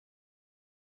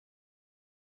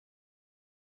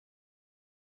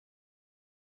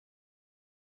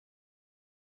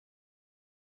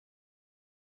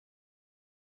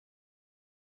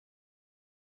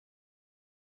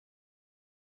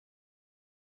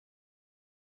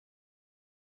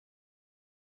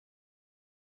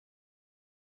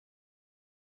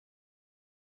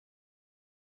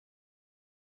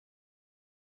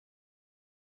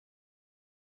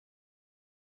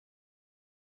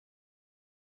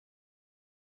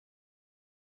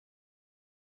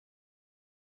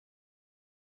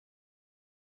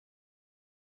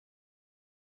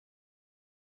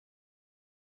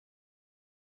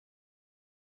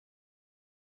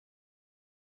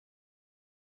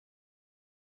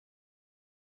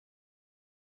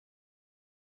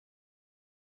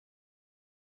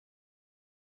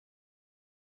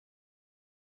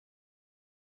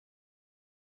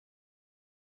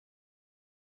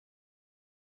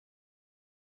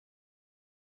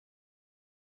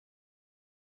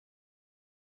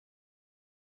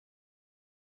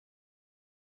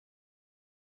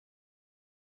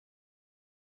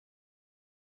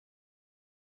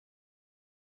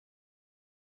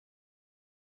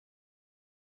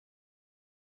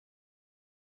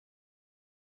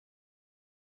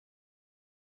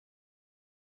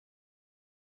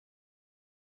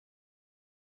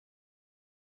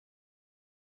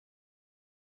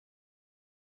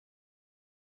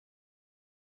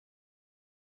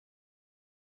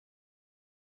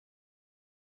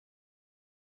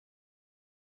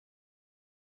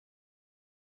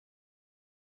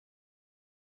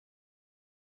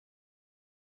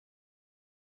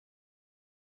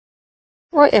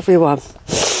Right everyone,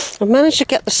 I've managed to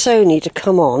get the Sony to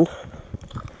come on.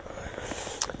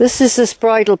 This is this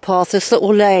bridle path, this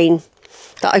little lane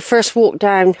that I first walked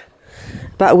down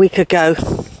about a week ago.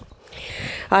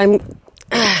 I'm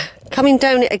coming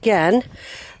down it again,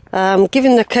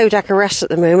 giving the Kodak a rest at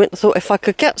the moment. I thought if I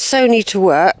could get Sony to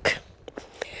work,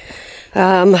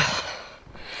 I'll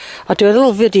do a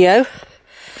little video.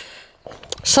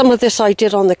 Some of this I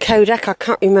did on the Kodak. I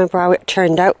can't remember how it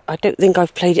turned out. I don't think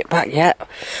I've played it back yet.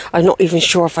 I'm not even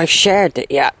sure if I've shared it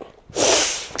yet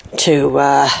to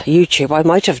YouTube. I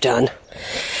might have done.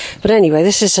 But anyway,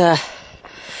 this is a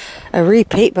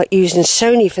repeat, but using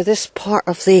Sony for this part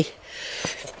of the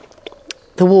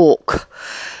walk.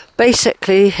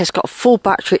 Basically, it's got a full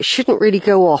battery. It shouldn't really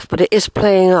go off, but it is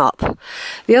playing up.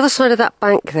 The other side of that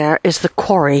bank there is the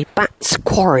quarry. Batts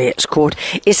Quarry, it's called.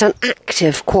 It's an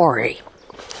active quarry.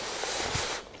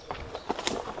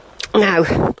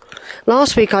 Now,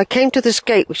 last week I came to this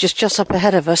gate, which is just up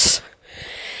ahead of us,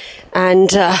 and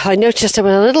I noticed there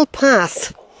was a little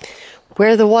path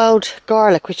where the wild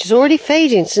garlic, which is already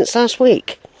fading since last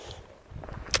week,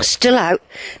 still out,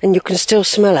 and you can still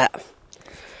smell it.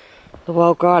 The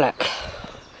wild garlic.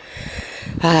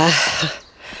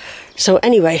 So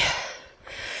anyway,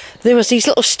 there was these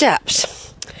little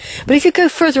steps. But if you go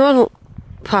further on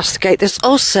past the gate, there's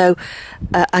also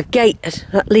a gate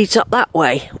that leads up that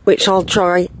way, which I'll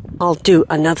do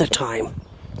another time.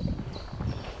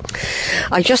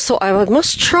 I just thought I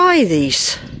must try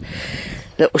these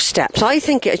little steps. I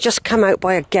think it had just come out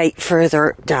by a gate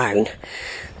further down.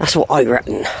 That's what I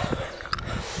reckon.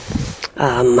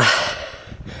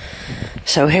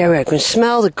 So here we can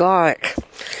smell the garlic.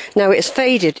 Now it's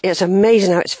faded. It's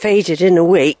amazing how it's faded in a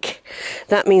week.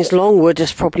 That means longwood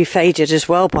has probably faded as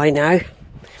well by now.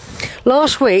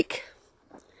 Last week,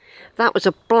 that was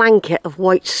a blanket of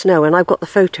white snow, and I've got the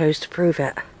photos to prove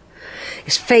it.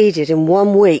 It's faded in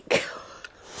 1 week.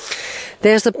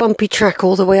 There's the bumpy track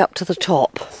all the way up to the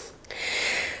top.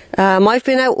 I've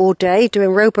been out all day doing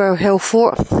Rowberrow Hill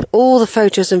Fort. All the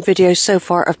photos and videos so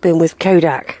far have been with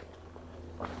Kodak.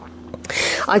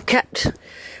 I've kept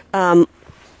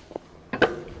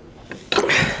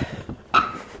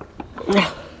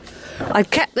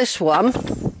this one.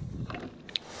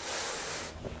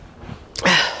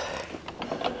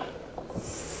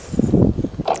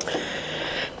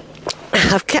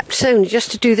 I've kept Sony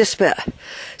just to do this bit.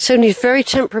 Sony's very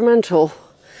temperamental.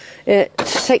 It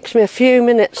takes me a few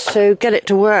minutes to get it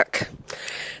to work.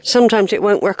 Sometimes it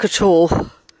won't work at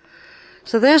all.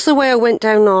 So there's the way I went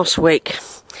down last week.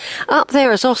 Up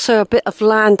there is also a bit of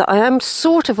land that I am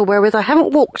sort of aware with. I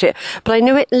haven't walked it, but I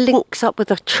know it links up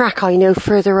with a track I know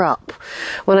further up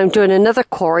when I'm doing another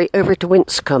quarry over to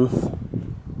Winscombe.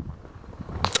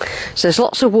 So there's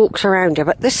lots of walks around here,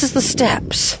 but this is the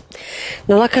steps.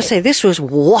 Now, like I say, this was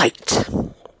white.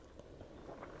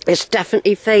 It's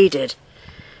definitely faded.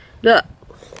 Look.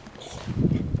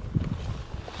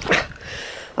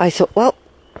 I thought, well,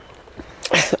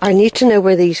 I need to know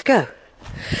where these go.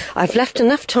 I've left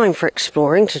enough time for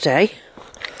exploring today,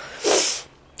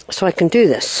 so I can do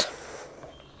this.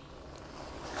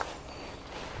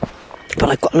 But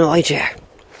I've got no idea.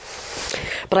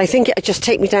 But I think it'd just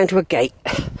take me down to a gate.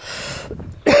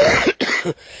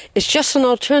 It's just an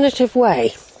alternative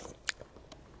way.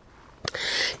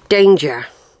 Danger.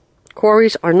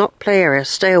 Quarries are not play areas.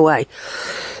 Stay away.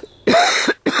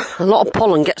 A lot of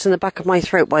pollen gets in the back of my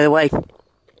throat, by the way.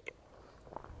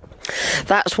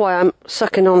 That's why I'm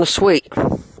sucking on the sweet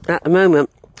at the moment.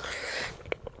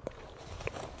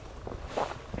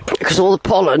 Because all the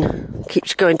pollen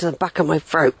keeps going to the back of my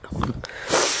throat.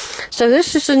 So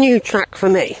this is a new track for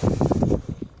me.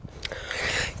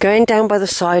 Going down by the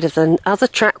side of the other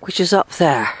track, which is up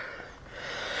there.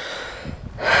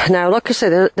 Now, like I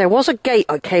said, there was a gate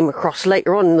I came across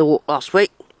later on in the walk last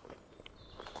week.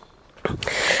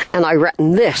 And I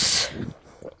reckon this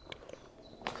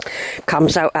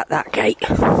comes out at that gate.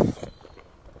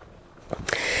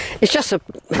 It's just a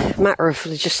matter of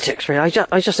logistics, really.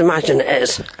 I just imagine it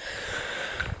is.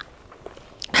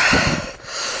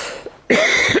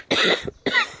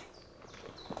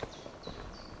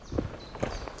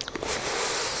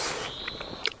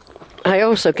 I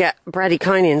also get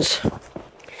bradykinins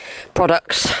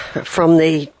products from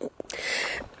the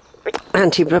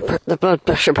blood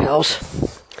pressure pills.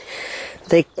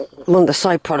 One of the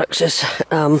side products is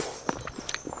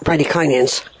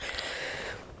bradykinins,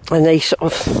 and they sort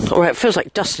of, it feels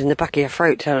like dust in the back of your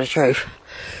throat, to tell the truth.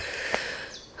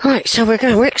 Right, so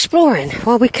we're exploring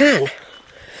while we can.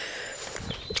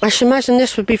 I should imagine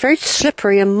this would be very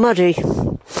slippery and muddy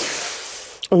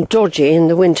and dodgy in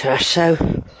the winter, so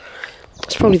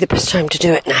it's probably the best time to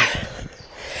do it now.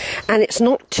 and it's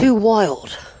not too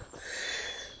wild.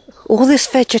 All this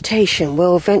vegetation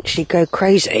will eventually go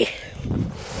crazy.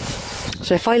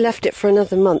 So if I left it for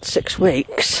another month, 6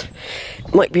 weeks,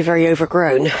 it might be very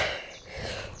overgrown.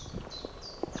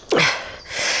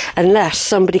 Unless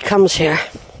somebody comes here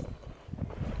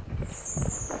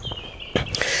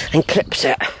and clips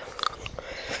it.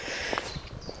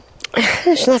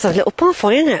 There's another little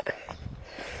pathway, isn't it?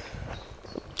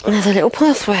 Another little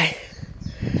pathway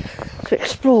to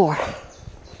explore.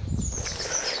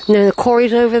 Now the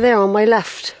quarry's over there on my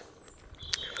left.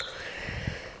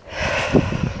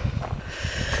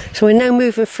 So we're now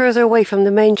moving further away from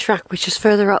the main track, which is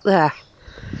further up there,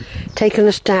 taking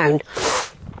us down.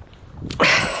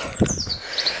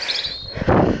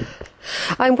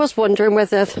 I was wondering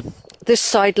whether this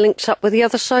side links up with the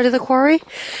other side of the quarry,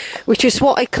 which is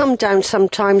what I come down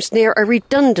sometimes near a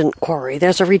redundant quarry.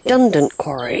 There's a redundant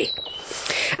quarry.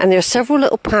 And there are several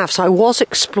little paths I was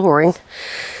exploring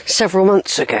several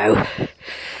months ago.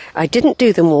 I didn't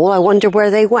do them all. I wonder where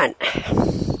they went.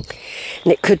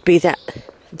 And it could be that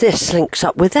this links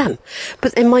up with them.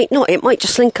 But it might not. It might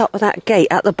just link up with that gate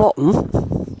at the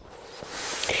bottom.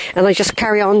 And I just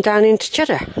carry on down into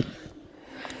Cheddar.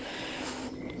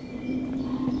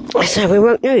 So we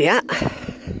won't know yet.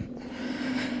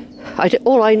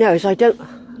 All I know is I don't...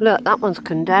 Look, that one's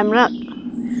condemned, look.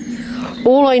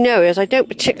 All I know is I don't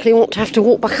particularly want to have to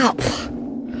walk back up.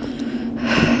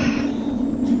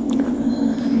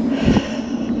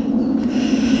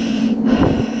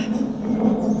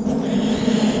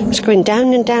 It's going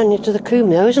down and down into the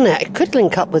combe though, isn't it? It could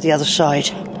link up with the other side.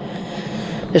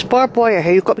 There's barbed wire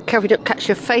here. You've got to be careful you don't catch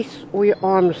your face or your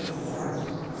arms.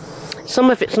 Some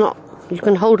of it's not. You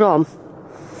can hold on.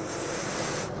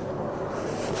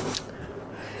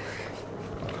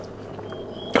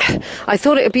 I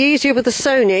thought it would be easier with the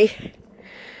Sony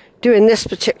doing this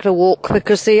particular walk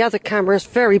because the other camera is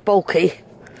very bulky.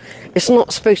 It's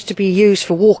not supposed to be used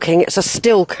for walking. It's a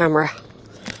still camera.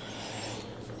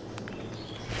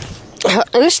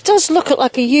 This does look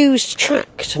like a used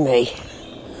track to me.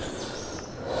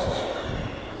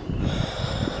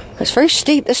 It's very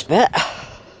steep, this bit.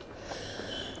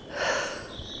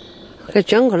 Like a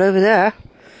jungle over there.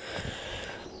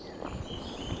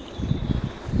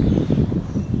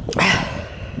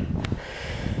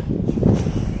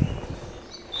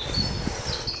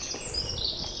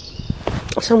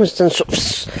 Someone's done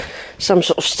some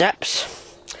sort of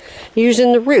steps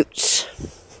using the roots.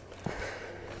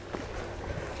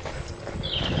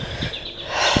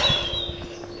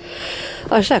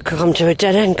 I said I could come to a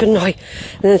dead end, couldn't I?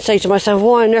 And then say to myself,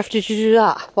 why on earth did you do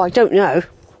that? Well, I don't know.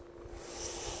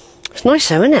 It's nice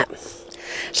though, isn't it?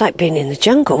 It's like being in the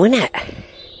jungle, isn't it?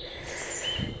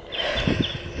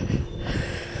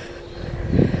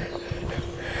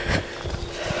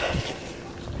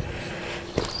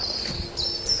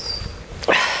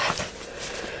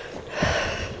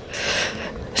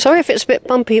 Sorry if it's a bit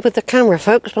bumpy with the camera,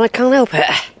 folks, but I can't help it.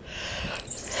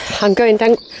 I'm going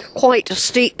down quite a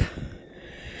steep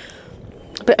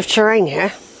bit of terrain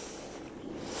here,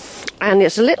 and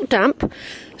it's a little damp,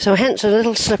 so hence a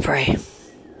little slippery.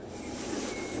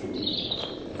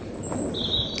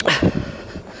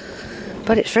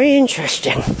 But it's very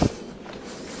interesting.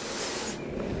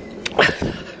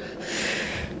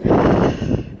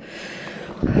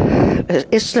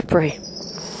 It's slippery.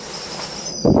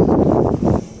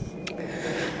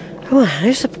 Oh,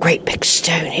 there's a great big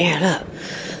stone here, look.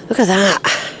 Look at that.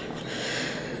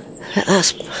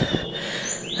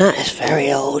 That is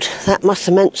very old. That must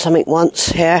have meant something once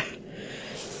here.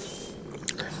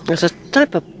 There's a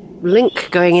type of link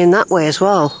going in that way as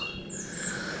well.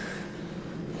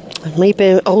 Maybe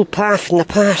an old path in the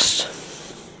past.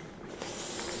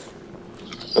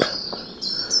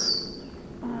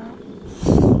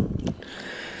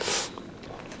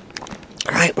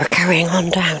 Right, we're carrying on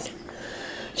down.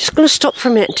 Just going to stop for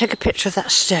a minute and take a picture of that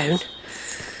stone.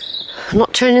 I'm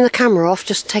not turning the camera off,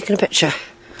 just taking a picture.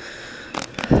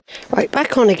 Right,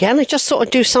 back on again. I just thought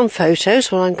I'd do some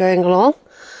photos while I'm going along.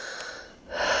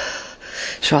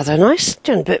 It's rather nice,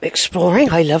 doing a bit of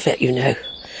exploring. I love it, you know.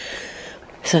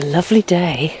 It's a lovely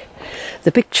day.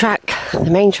 The big track, the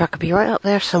main track, will be right up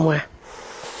there somewhere.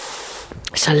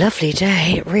 It's a lovely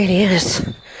day, it really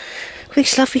is.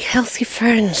 These lovely healthy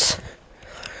ferns.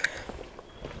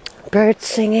 Birds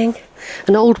singing.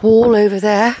 An old wall over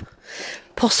there.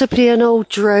 Possibly an old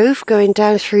drove going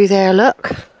down through there,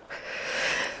 look.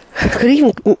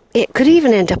 It could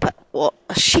even end up at what,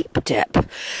 a sheep dip.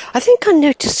 I think I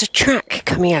noticed a track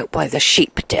coming out by the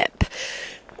sheep dip.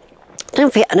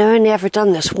 Don't forget, I've only ever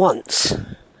done this once.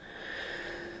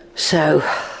 So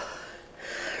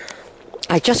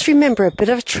I just remember a bit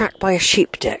of a track by a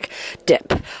sheep dip.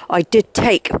 I did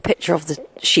take a picture of the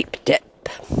sheep dip.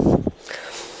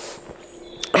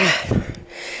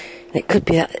 It could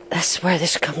be that's where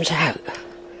this comes out.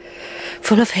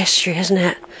 Full of history, isn't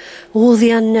it? All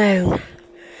the unknown.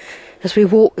 As we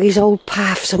walk these old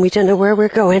paths and we don't know where we're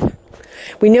going.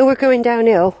 We know we're going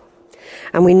downhill.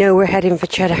 And we know we're heading for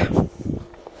Cheddar.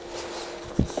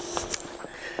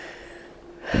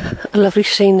 A lovely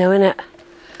scene though, isn't it?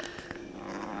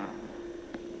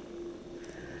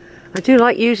 I do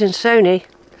like using Sony.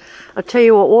 I'll tell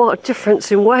you what a difference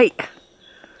in weight.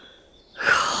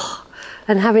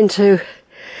 And having to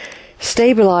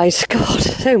stabilise, God,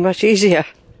 so much easier.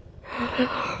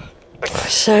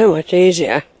 So much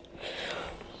easier.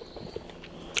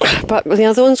 But the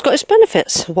other one's got its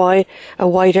benefits. Why a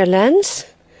wider lens,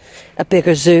 a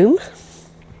bigger zoom.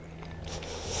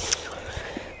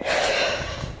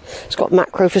 It's got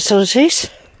macro facilities.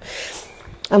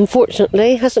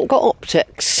 Unfortunately, hasn't got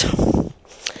optics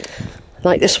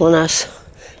like this one has.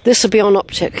 This will be on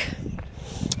optic.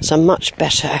 It's a much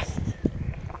better,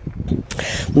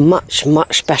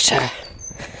 much better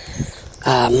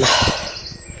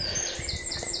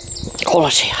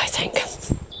quality, I think.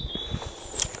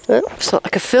 Oh, it's not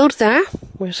like a field there,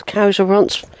 where the cows were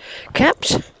once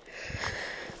kept.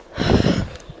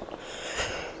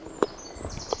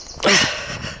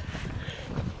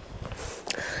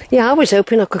 Yeah, I was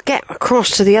hoping I could get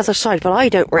across to the other side, but I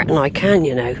don't reckon I can,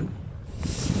 you know.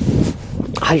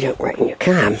 I don't reckon you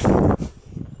can.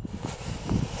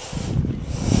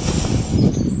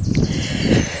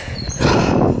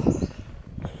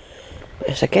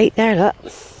 There's a gate there, look.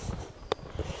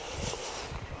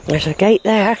 There's a gate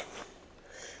there.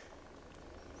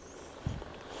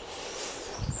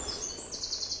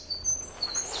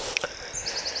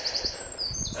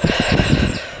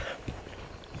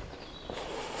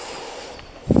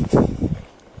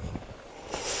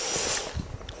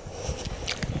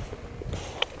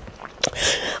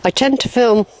 I tend to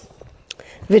film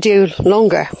video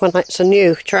longer when it's a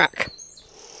new track,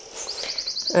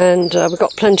 and we've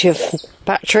got plenty of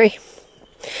battery,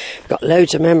 we've got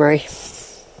loads of memory,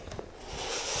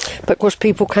 but of course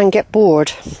people can get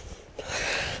bored.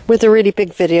 With the really big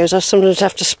videos I sometimes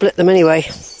have to split them anyway,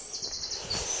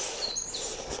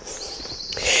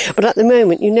 but at the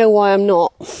moment you know why I'm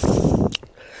not.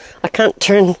 I can't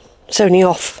turn Sony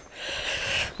off.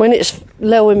 When it's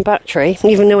low in battery,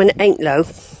 even though when it ain't low,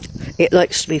 it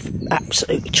likes to be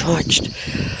absolutely charged.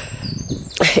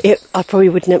 I probably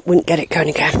wouldn't get it going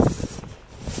again.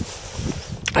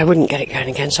 I wouldn't get it going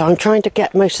again, so I'm trying to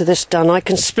get most of this done. I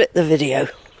can split the video.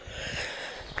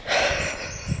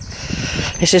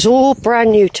 This is all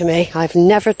brand new to me. I've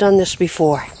never done this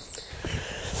before.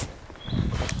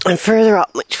 And further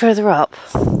up, much further up,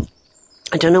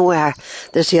 I don't know where,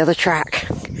 there's the other track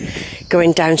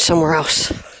going down somewhere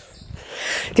else.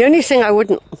 The only thing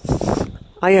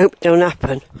I hope don't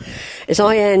happen, is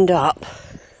I end up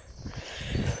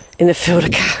in a field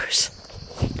of cows.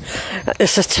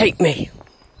 This will take me.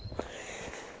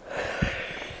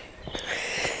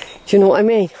 Do you know what I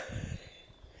mean?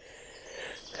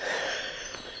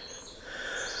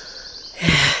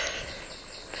 Yeah.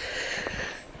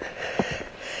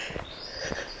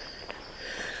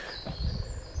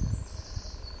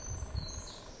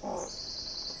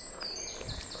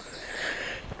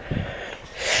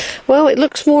 Well, it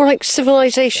looks more like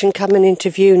civilization coming into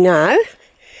view now,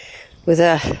 with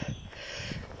a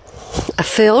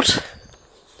field,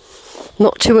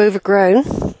 not too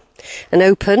overgrown and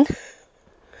open.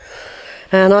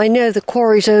 And I know the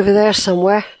quarry's over there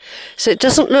somewhere, so it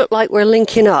doesn't look like we're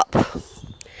linking up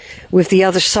with the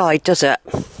other side, does it?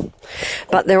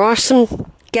 But there are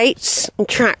some gates and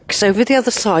tracks over the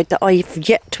other side that I've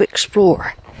yet to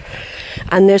explore.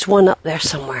 And there's one up there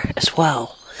somewhere as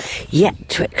well, yet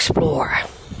to explore.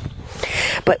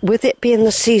 But with it being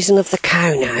the season of the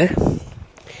cow now,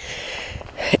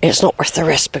 it's not worth the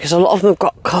risk, because a lot of them have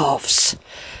got calves.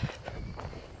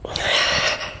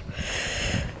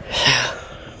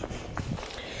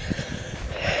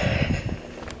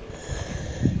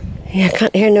 Yeah, I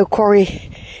can't hear no quarry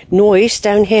noise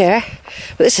down here.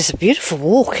 But this is a beautiful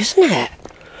walk, isn't it?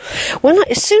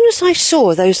 As soon as I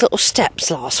saw those little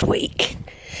steps last week,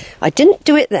 I didn't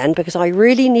do it then because I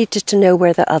really needed to know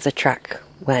where the other track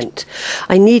went.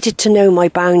 I needed to know my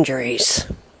boundaries.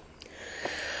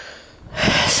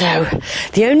 So,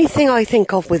 the only thing I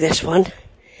think of with this one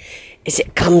is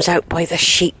it comes out by the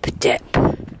sheep dip.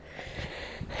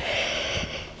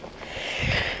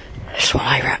 That's what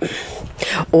I reckon.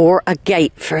 Or a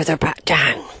gate further back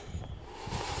down.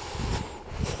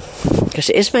 Because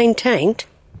it is maintained.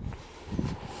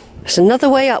 It's another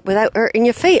way up without hurting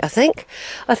your feet, I think.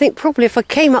 I think probably if I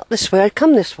came up this way, I'd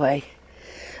come this way.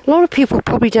 A lot of people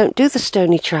probably don't do the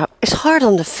stony trap. It's hard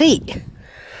on the feet.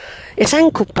 It's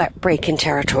ankle breaking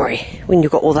territory when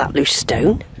you've got all that loose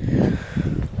stone.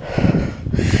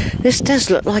 This does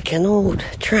look like an old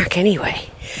track anyway.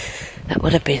 That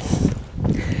would have been...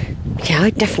 Yeah,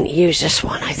 I'd definitely use this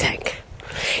one, I think.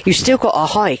 You've still got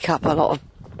to hike up a lot of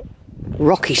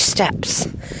rocky steps.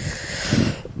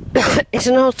 It's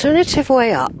an alternative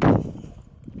way up.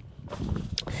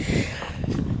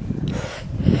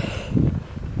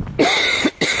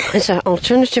 It's an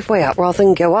alternative way up rather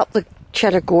than go up the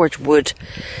Cheddar Gorge Wood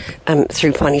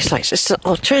through Piney Slice. It's an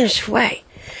alternative way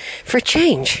for a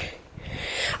change.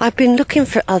 I've been looking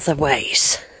for other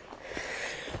ways.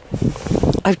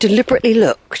 I've deliberately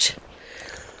looked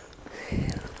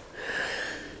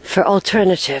for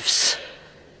alternatives.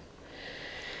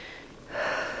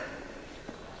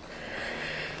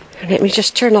 Let me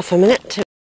just turn off a minute.